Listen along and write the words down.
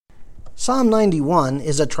Psalm 91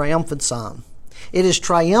 is a triumphant psalm. It is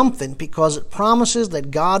triumphant because it promises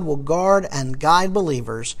that God will guard and guide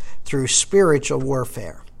believers through spiritual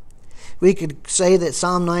warfare. We could say that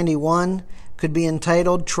Psalm 91 could be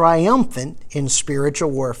entitled Triumphant in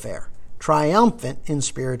Spiritual Warfare. Triumphant in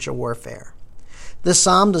Spiritual Warfare. This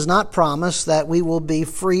psalm does not promise that we will be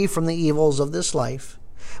free from the evils of this life,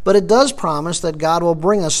 but it does promise that God will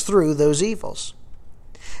bring us through those evils.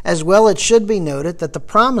 As well, it should be noted that the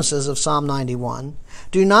promises of Psalm 91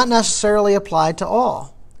 do not necessarily apply to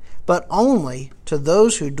all, but only to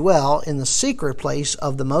those who dwell in the secret place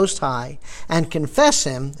of the Most High and confess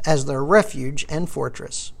Him as their refuge and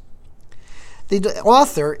fortress. The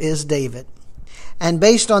author is David, and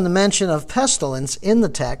based on the mention of pestilence in the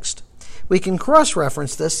text, we can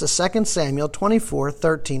cross-reference this to 2 Samuel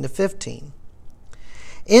 24:13-15.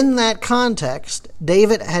 In that context,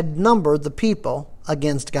 David had numbered the people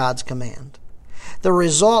against God's command. The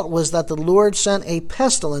result was that the Lord sent a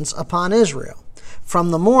pestilence upon Israel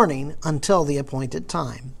from the morning until the appointed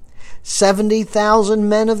time. 70,000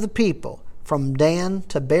 men of the people from Dan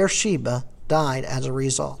to Beersheba died as a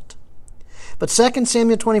result. But 2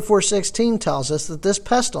 Samuel 24:16 tells us that this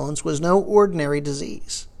pestilence was no ordinary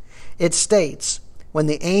disease. It states, when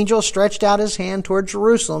the angel stretched out his hand toward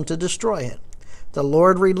Jerusalem to destroy it, the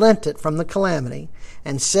Lord relented from the calamity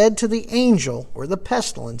and said to the angel, or the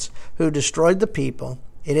pestilence, who destroyed the people,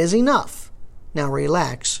 "It is enough. Now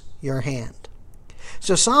relax your hand."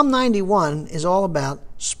 So Psalm 91 is all about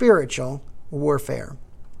spiritual warfare.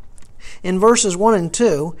 In verses 1 and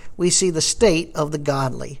 2, we see the state of the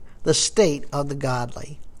godly. The state of the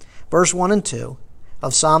godly. Verse 1 and 2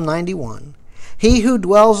 of Psalm 91. He who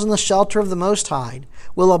dwells in the shelter of the Most High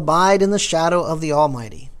will abide in the shadow of the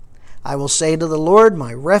Almighty. I will say to the Lord,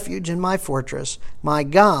 my refuge and my fortress, my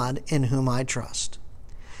God in whom I trust.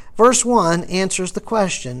 Verse 1 answers the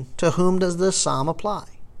question, to whom does this psalm apply?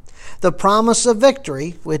 The promise of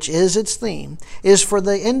victory, which is its theme, is for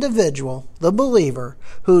the individual, the believer,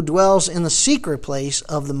 who dwells in the secret place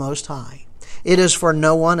of the Most High. It is for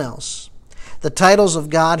no one else. The titles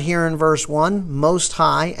of God here in verse 1, Most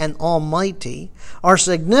High and Almighty, are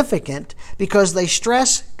significant because they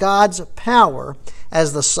stress God's power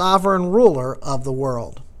as the sovereign ruler of the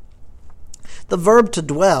world. The verb to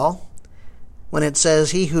dwell, when it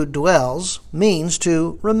says he who dwells, means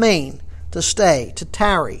to remain, to stay, to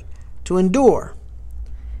tarry, to endure.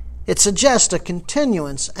 It suggests a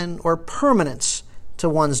continuance or permanence to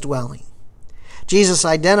one's dwelling. Jesus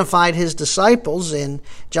identified his disciples in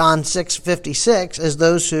John 6:56 as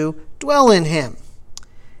those who dwell in him,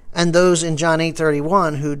 and those in John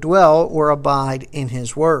 8:31 who dwell or abide in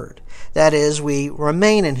his word. That is, we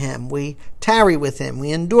remain in him, we tarry with him,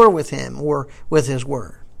 we endure with him or with his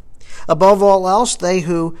word. Above all else, they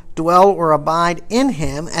who dwell or abide in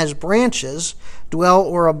him as branches dwell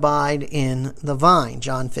or abide in the vine.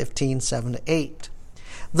 John 15:7-8.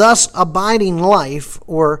 Thus, abiding life,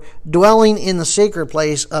 or dwelling in the secret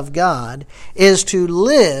place of God, is to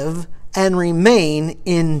live and remain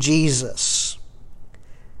in Jesus.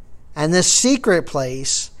 And this secret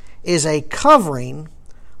place is a covering,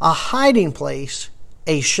 a hiding place,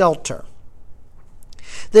 a shelter.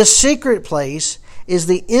 This secret place is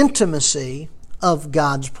the intimacy of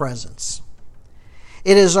God's presence.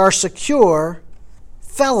 It is our secure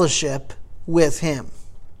fellowship with him.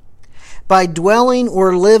 By dwelling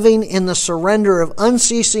or living in the surrender of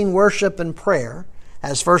unceasing worship and prayer,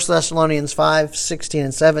 as 1 Thessalonians 5:16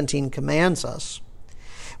 and 17 commands us,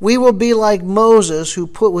 we will be like Moses, who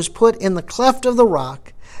was put in the cleft of the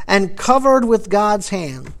rock and covered with God's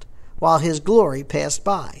hand while his glory passed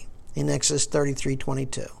by, in Exodus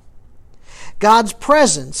 33:22. God's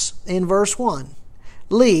presence, in verse 1,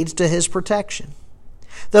 leads to his protection.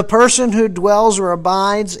 The person who dwells or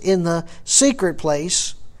abides in the secret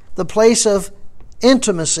place, the place of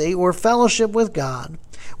intimacy or fellowship with God,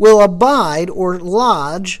 will abide or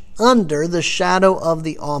lodge under the shadow of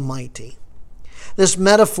the Almighty. This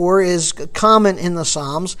metaphor is common in the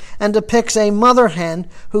Psalms and depicts a mother hen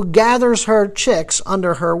who gathers her chicks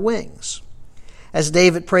under her wings. As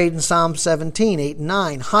David prayed in Psalm 17:8 and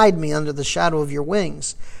 9, hide me under the shadow of your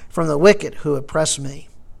wings from the wicked who oppress me.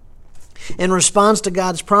 In response to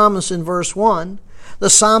God's promise in verse 1, the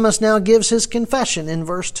psalmist now gives his confession in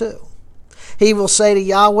verse 2. He will say to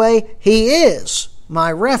Yahweh, He is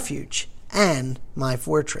my refuge and my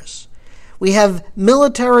fortress. We have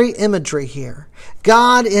military imagery here.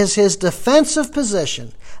 God is his defensive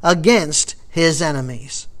position against his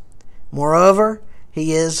enemies. Moreover,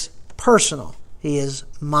 he is personal. He is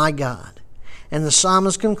my God. And the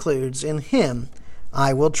psalmist concludes, in him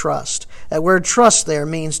I will trust. That word trust there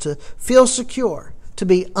means to feel secure, to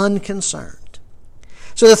be unconcerned.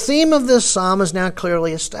 So the theme of this psalm is now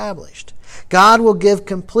clearly established. God will give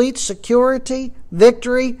complete security,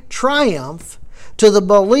 victory, triumph to the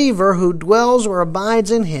believer who dwells or abides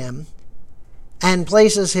in him and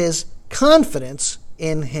places his confidence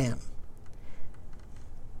in him.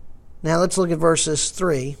 Now let's look at verses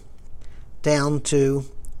 3 down to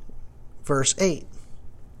verse 8.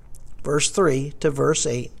 Verse 3 to verse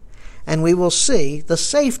 8. And we will see the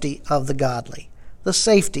safety of the godly. The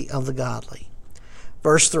safety of the godly.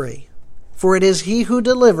 Verse 3. For it is he who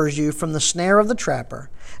delivers you from the snare of the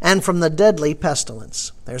trapper and from the deadly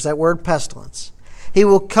pestilence. There's that word pestilence. He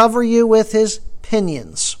will cover you with his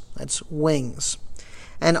pinions. That's wings.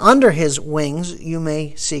 And under his wings you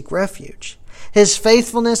may seek refuge. His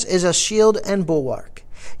faithfulness is a shield and bulwark.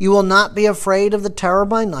 You will not be afraid of the terror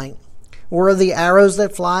by night, or of the arrows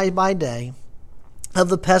that fly by day, of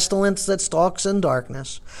the pestilence that stalks in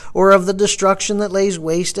darkness, or of the destruction that lays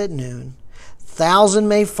waste at noon. 1,000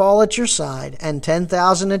 may fall at your side, and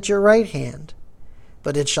 10,000 at your right hand,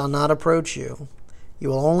 but it shall not approach you. You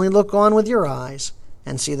will only look on with your eyes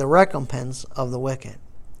and see the recompense of the wicked.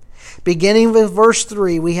 Beginning with verse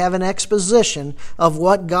 3, we have an exposition of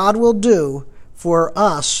what God will do for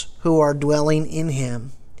us who are dwelling in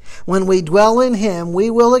him. When we dwell in him, we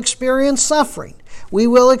will experience suffering. We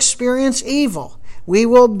will experience evil. We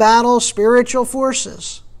will battle spiritual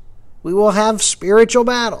forces. We will have spiritual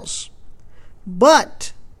battles.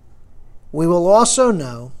 But we will also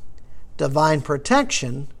know divine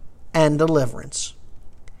protection and deliverance.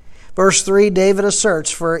 Verse 3, David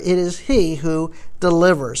asserts, for it is he who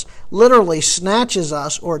delivers, literally snatches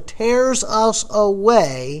us or tears us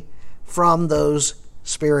away from those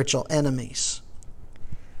spiritual enemies.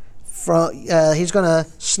 He's going to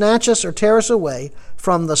snatch us or tear us away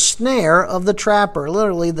from the snare of the trapper,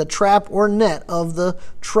 literally the trap or net of the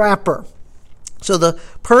trapper. So the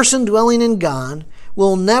person dwelling in God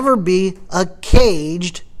will never be a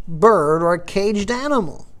caged bird or a caged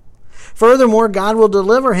animal. Furthermore, God will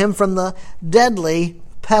deliver him from the deadly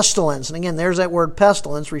pestilence. And again, there's that word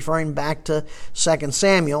pestilence referring back to 2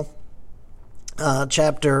 Samuel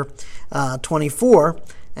chapter 24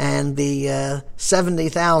 and the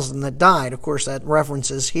 70,000 that died. Of course, that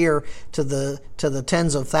references here to the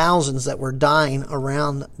tens of thousands that were dying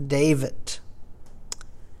around David.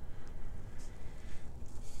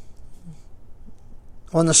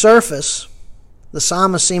 On the surface, the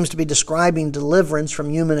psalmist seems to be describing deliverance from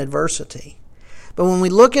human adversity. But when we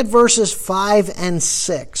look at verses 5 and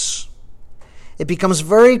 6, it becomes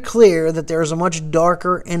very clear that there is a much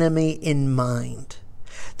darker enemy in mind.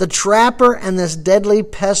 The trapper and this deadly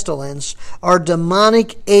pestilence are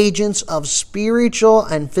demonic agents of spiritual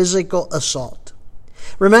and physical assault.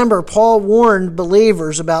 Remember, Paul warned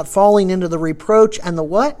believers about falling into the reproach and the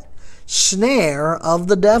what? Snare of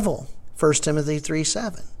the devil. 1 Timothy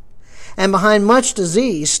 3:7. And behind much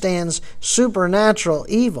disease stands supernatural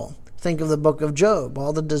evil. Think of the book of Job.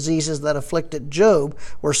 All the diseases that afflicted Job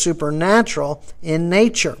were supernatural in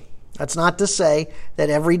nature. That's not to say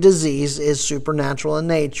that every disease is supernatural in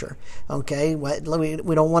nature. Okay, we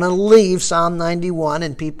don't want to leave Psalm 91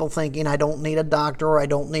 and people thinking, I don't need a doctor or I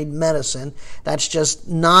don't need medicine. That's just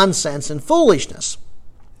nonsense and foolishness.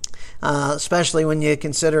 Especially when you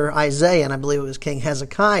consider Isaiah, and I believe it was King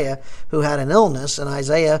Hezekiah who had an illness, and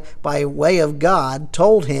Isaiah, by way of God,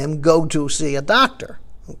 told him, go to see a doctor.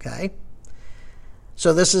 Okay?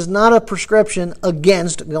 So this is not a prescription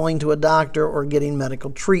against going to a doctor or getting medical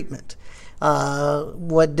treatment.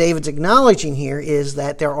 What David's acknowledging here is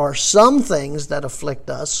that there are some things that afflict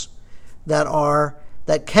us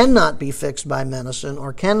that cannot be fixed by medicine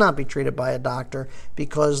or cannot be treated by a doctor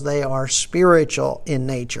because they are spiritual in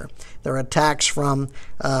nature. They're attacks from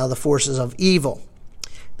the forces of evil,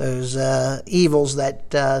 those evils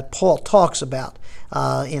that Paul talks about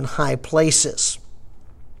in high places.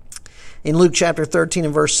 In Luke chapter 13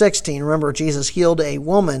 and verse 16, remember Jesus healed a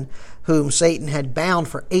woman whom Satan had bound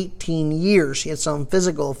for 18 years. She had some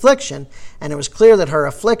physical affliction, and it was clear that her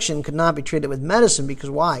affliction could not be treated with medicine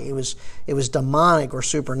because why? It was demonic or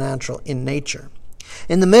supernatural in nature.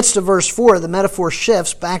 In the midst of verse 4, the metaphor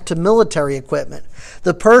shifts back to military equipment.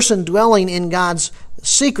 The person dwelling in God's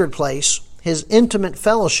secret place, his intimate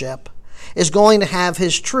fellowship, is going to have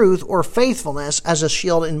his truth or faithfulness as a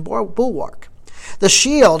shield and bulwark. The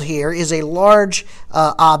shield here is a large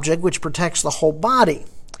object which protects the whole body,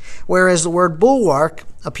 whereas the word bulwark,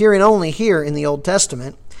 appearing only here in the Old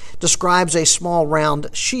Testament, describes a small round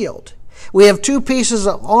shield. We have two pieces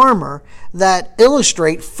of armor that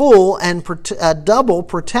illustrate full and double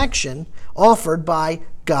protection offered by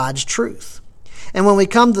God's truth. And when we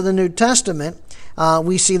come to the New Testament,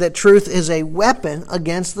 we see that truth is a weapon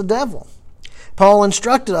against the devil. Paul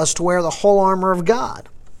instructed us to wear the whole armor of God,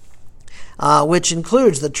 which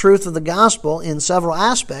includes the truth of the gospel in several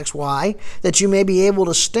aspects. Why? That you may be able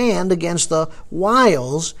to stand against the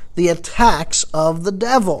wiles, the attacks of the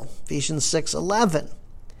devil. Ephesians 6:11.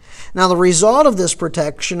 Now, the result of this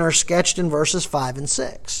protection are sketched in verses 5 and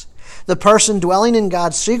 6. The person dwelling in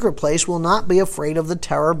God's secret place will not be afraid of the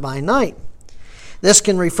terror by night. This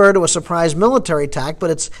can refer to a surprise military attack, but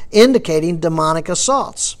it's indicating demonic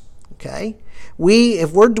assaults. Okay?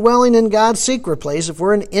 If we're dwelling in God's secret place, if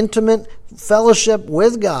we're in intimate fellowship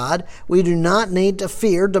with God, we do not need to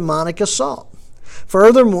fear demonic assault.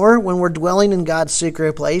 Furthermore, when we're dwelling in God's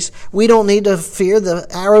secret place, we don't need to fear the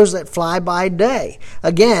arrows that fly by day.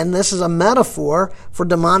 Again, this is a metaphor for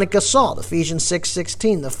demonic assault. Ephesians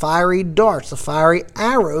 6:16, the fiery darts, the fiery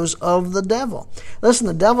arrows of the devil. Listen,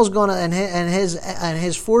 the devil's going to, and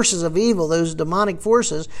his forces of evil, those demonic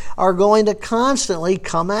forces, are going to constantly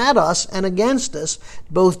come at us and against us,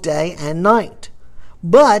 both day and night.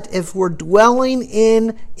 But if we're dwelling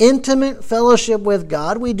in intimate fellowship with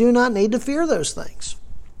God, we do not need to fear those things.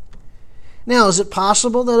 Now, is it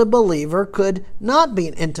possible that a believer could not be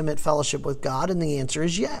in intimate fellowship with God? And the answer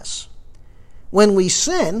is yes. When we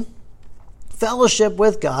sin, fellowship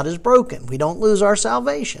with God is broken. We don't lose our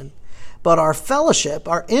salvation, but our fellowship,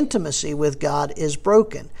 our intimacy with God is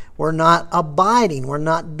broken. We're not abiding. We're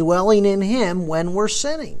not dwelling in Him when we're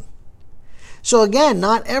sinning. So again,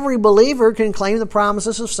 not every believer can claim the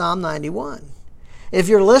promises of Psalm 91. If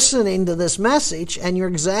you're listening to this message and you're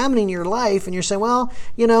examining your life and you're saying, well,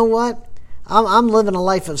 you know what? I'm living a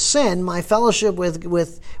life of sin. My fellowship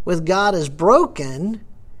with God is broken.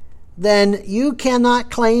 Then you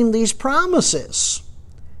cannot claim these promises.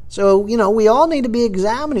 So, we all need to be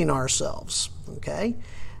examining ourselves. Okay?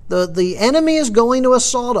 The enemy is going to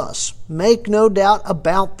assault us. Make no doubt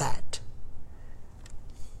about that.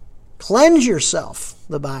 Cleanse yourself,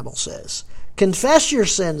 the Bible says. Confess your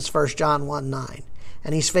sins, 1 John 1:9.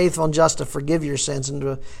 And He's faithful and just to forgive your sins and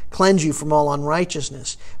to cleanse you from all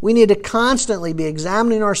unrighteousness. We need to constantly be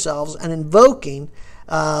examining ourselves and invoking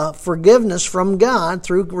forgiveness from God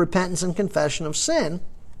through repentance and confession of sin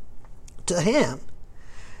to Him,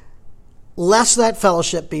 lest that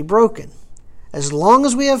fellowship be broken. As long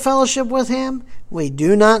as we have fellowship with Him, we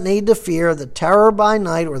do not need to fear the terror by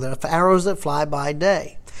night or the arrows that fly by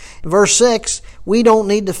day. In verse 6, we don't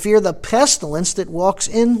need to fear the pestilence that walks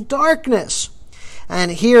in darkness.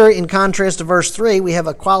 And here, in contrast to verse 3, we have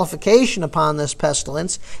a qualification upon this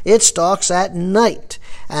pestilence. It stalks at night.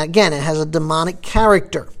 Again, it has a demonic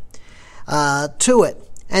character to it.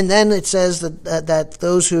 And then it says that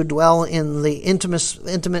those who dwell in the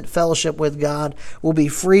intimate fellowship with God will be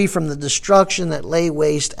free from the destruction that lay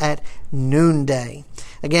waste at noonday.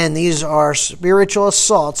 Again, these are spiritual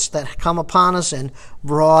assaults that come upon us in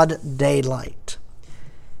broad daylight.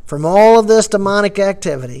 From all of this demonic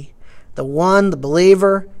activity, the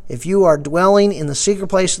believer, if you are dwelling in the secret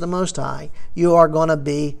place of the Most High, you are going to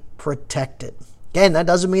be protected. Again, that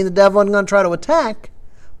doesn't mean the devil isn't going to try to attack,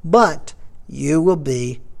 but you will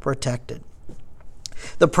be protected.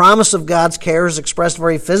 The promise of God's care is expressed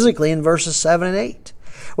very physically in verses 7 and 8.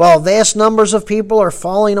 While vast numbers of people are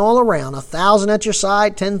falling all around, 1,000 at your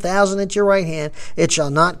side, 10,000 at your right hand, it shall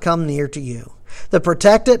not come near to you. The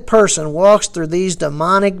protected person walks through these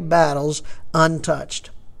demonic battles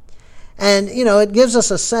untouched. And, it gives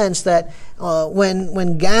us a sense that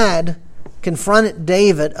when Gad confronted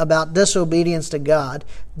David about disobedience to God,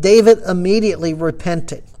 David immediately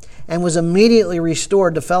repented and was immediately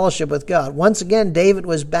restored to fellowship with God. Once again, David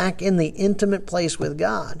was back in the intimate place with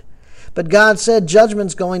God. But God said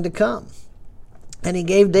judgment's going to come. And He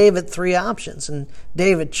gave David 3 options. And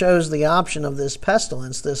David chose the option of this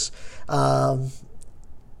pestilence, this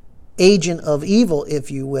agent of evil,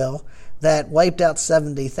 if you will, that wiped out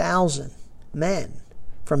 70,000 men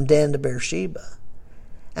from Dan to Beersheba.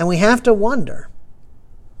 And we have to wonder,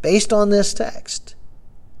 based on this text,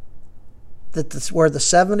 that were the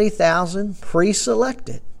 70,000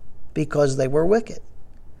 pre-selected because they were wicked?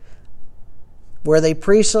 Were they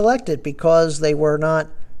pre-selected because they were not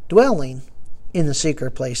dwelling in the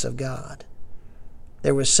secret place of God?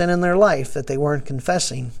 There was sin in their life that they weren't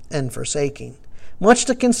confessing and forsaking. Much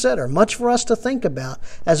to consider, much for us to think about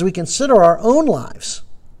as we consider our own lives,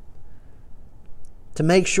 to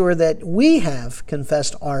make sure that we have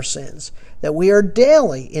confessed our sins, that we are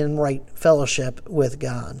daily in right fellowship with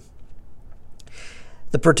God.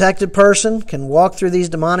 The protected person can walk through these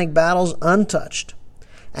demonic battles untouched,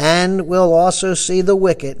 and will also see the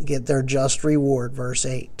wicked get their just reward, verse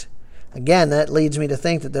 8. Again, that leads me to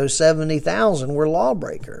think that those 70,000 were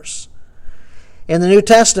lawbreakers. In the New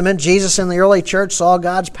Testament, Jesus and the early church saw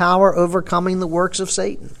God's power overcoming the works of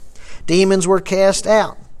Satan. Demons were cast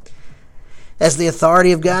out as the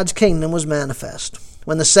authority of God's kingdom was manifest.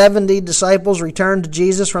 When the 70 disciples returned to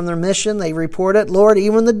Jesus from their mission, they reported, "Lord,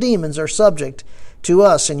 even the demons are subject to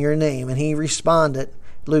us in your name." And he responded,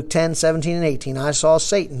 Luke 10:17 and 18, "I saw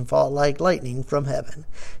Satan fall like lightning from heaven."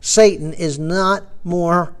 Satan is not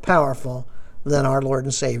more powerful than our Lord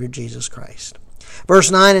and Savior Jesus Christ.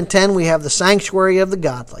 Verse 9 and 10, we have the sanctuary of the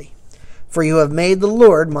godly. "For you have made the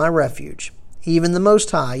Lord my refuge, even the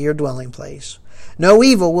Most High your dwelling place. No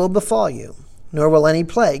evil will befall you, nor will any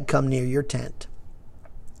plague come near your tent."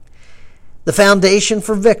 The foundation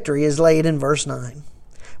for victory is laid in verse 9,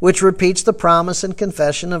 which repeats the promise and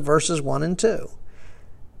confession of verses 1 and 2.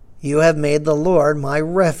 "You have made the Lord my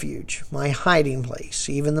refuge, my hiding place,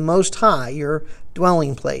 even the Most High your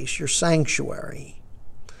dwelling place, your sanctuary."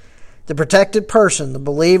 The protected person, the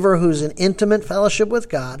believer who's in intimate fellowship with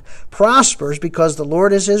God, prospers because the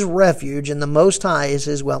Lord is his refuge and the Most High is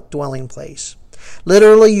his dwelling place.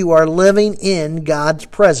 Literally, you are living in God's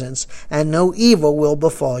presence, and no evil will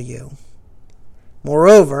befall you.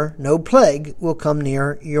 Moreover, no plague will come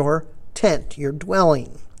near your tent, your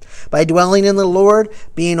dwelling. By dwelling in the Lord,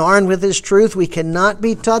 being armed with his truth, we cannot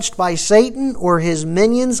be touched by Satan or his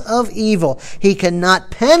minions of evil. He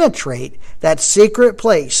cannot penetrate that secret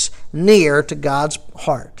place near to God's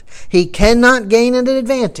heart. He cannot gain an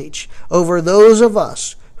advantage over those of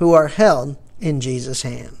us who are held in Jesus'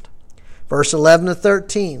 hand. Verse 11 to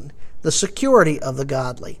 13, the security of the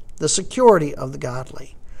godly. The security of the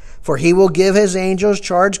godly. "For he will give his angels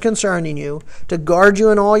charge concerning you, to guard you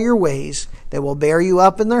in all your ways. They will bear you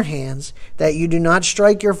up in their hands, that you do not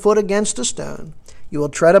strike your foot against a stone. You will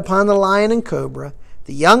tread upon the lion and cobra,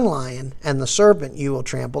 the young lion, and the serpent you will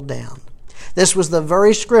trample down." This was the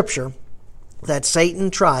very scripture that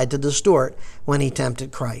Satan tried to distort when he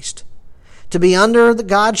tempted Christ. To be under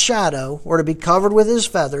God's shadow, or to be covered with his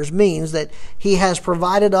feathers, means that he has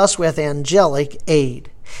provided us with angelic aid.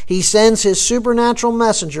 He sends his supernatural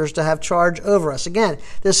messengers to have charge over us. Again,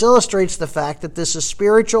 this illustrates the fact that this is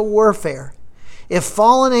spiritual warfare. If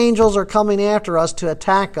fallen angels are coming after us to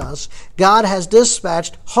attack us, God has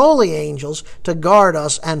dispatched holy angels to guard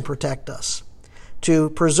us and protect us, to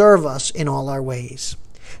preserve us in all our ways.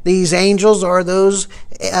 These angels are those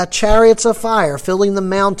chariots of fire filling the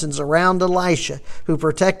mountains around Elisha, who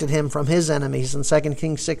protected him from his enemies in 2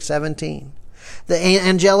 Kings 6:17. The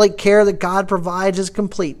angelic care that God provides is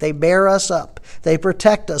complete. They bear us up. They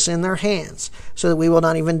protect us in their hands so that we will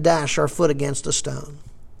not even dash our foot against a stone.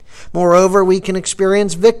 Moreover, we can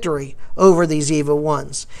experience victory over these evil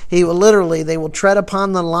ones. They will tread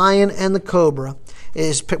upon the lion and the cobra,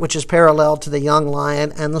 which is parallel to the young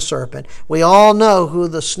lion and the serpent. We all know who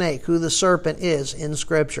the snake, who the serpent is in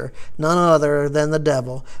Scripture, none other than the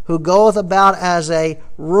devil, who goeth about as a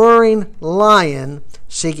roaring lion,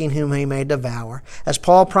 seeking whom he may devour. As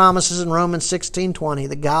Paul promises in Romans 16:20,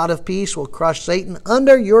 the God of peace will crush Satan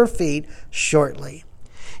under your feet shortly.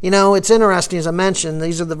 You know, it's interesting, as I mentioned,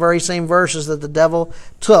 these are the very same verses that the devil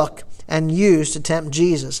took and used to tempt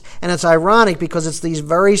Jesus. And it's ironic because it's these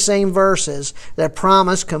very same verses that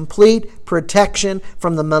promise complete protection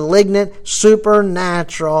from the malignant,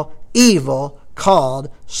 supernatural evil called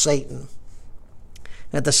Satan.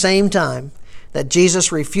 At the same time that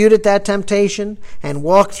Jesus refuted that temptation and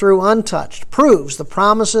walked through untouched proves the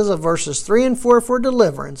promises of verses 3 and 4 for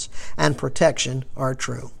deliverance and protection are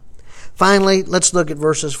true. Finally, let's look at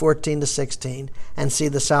verses 14 to 16 and see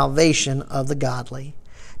the salvation of the godly.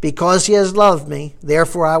 "Because he has loved me,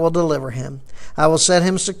 therefore I will deliver him. I will set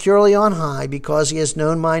him securely on high, because he has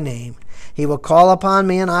known my name. He will call upon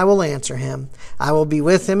me, and I will answer him. I will be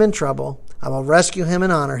with him in trouble. I will rescue him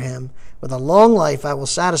and honor him. With a long life I will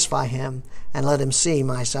satisfy him, and let him see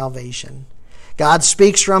my salvation." God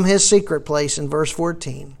speaks from his secret place in verse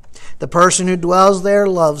 14. The person who dwells there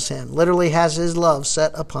loves him, literally has his love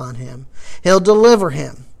set upon him. He'll deliver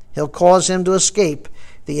him. He'll cause him to escape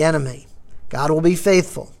the enemy. God will be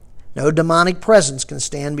faithful. No demonic presence can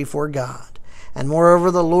stand before God. And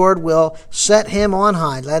moreover, the Lord will set him on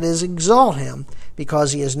high, that is, exalt him,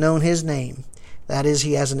 because he has known his name. That is,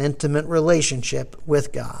 he has an intimate relationship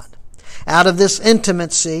with God. Out of this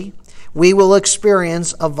intimacy, we will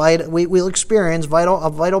experience a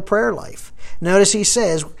vital prayer life. Notice he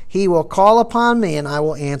says, "He will call upon me and I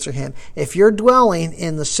will answer him." If you're dwelling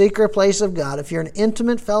in the secret place of God, if you're in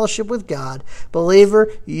intimate fellowship with God, believer,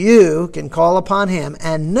 you can call upon him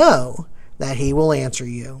and know that he will answer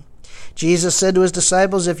you. Jesus said to his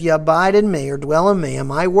disciples, "If you abide in me or dwell in me, and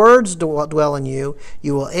my words dwell in you,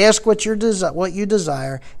 you will ask what you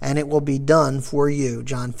desire, and it will be done for you."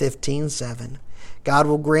 John 15:7. God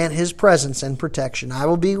will grant his presence and protection. I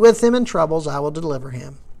will be with him in troubles. I will deliver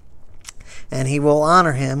him. And he will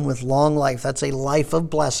honor him with long life. That's a life of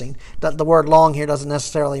blessing. The word long here doesn't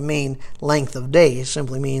necessarily mean length of days. It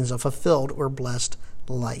simply means a fulfilled or blessed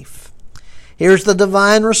life. Here's the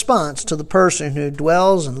divine response to the person who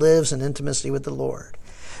dwells and lives in intimacy with the Lord.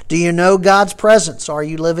 Do you know God's presence? Are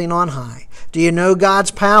you living on high? Do you know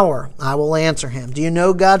God's power? I will answer him. Do you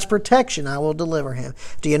know God's protection? I will deliver him.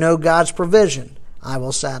 Do you know God's provision? I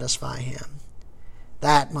will satisfy him.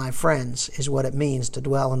 That, my friends, is what it means to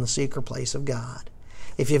dwell in the secret place of God.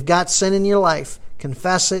 If you've got sin in your life,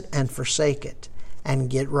 confess it and forsake it and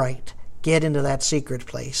get right. Get into that secret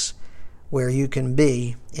place where you can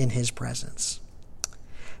be in his presence.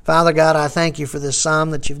 Father God, I thank you for this psalm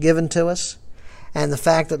that you've given to us and the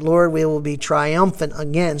fact that, Lord, we will be triumphant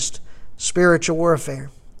against spiritual warfare.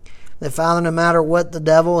 That, Father, no matter what the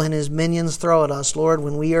devil and his minions throw at us, Lord,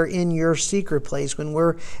 when we are in your secret place, when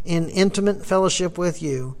we're in intimate fellowship with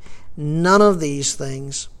you, none of these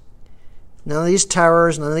things, none of these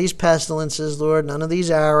terrors, none of these pestilences, Lord, none of these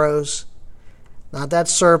arrows, not that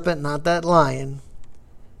serpent, not that lion,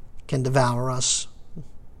 can devour us,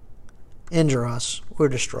 injure us, or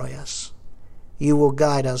destroy us. You will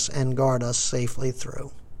guide us and guard us safely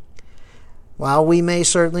through. While we may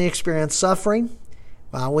certainly experience suffering,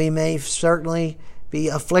 while we may certainly be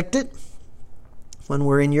afflicted, when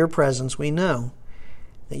we're in your presence, we know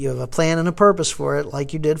that you have a plan and a purpose for it,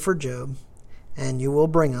 like you did for Job, and you will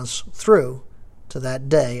bring us through to that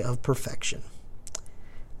day of perfection.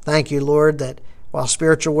 Thank you, Lord, that while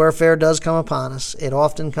spiritual warfare does come upon us, it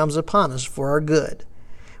often comes upon us for our good.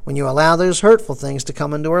 When you allow those hurtful things to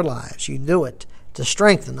come into our lives, you do it to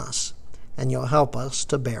strengthen us, and you'll help us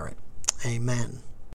to bear it. Amen.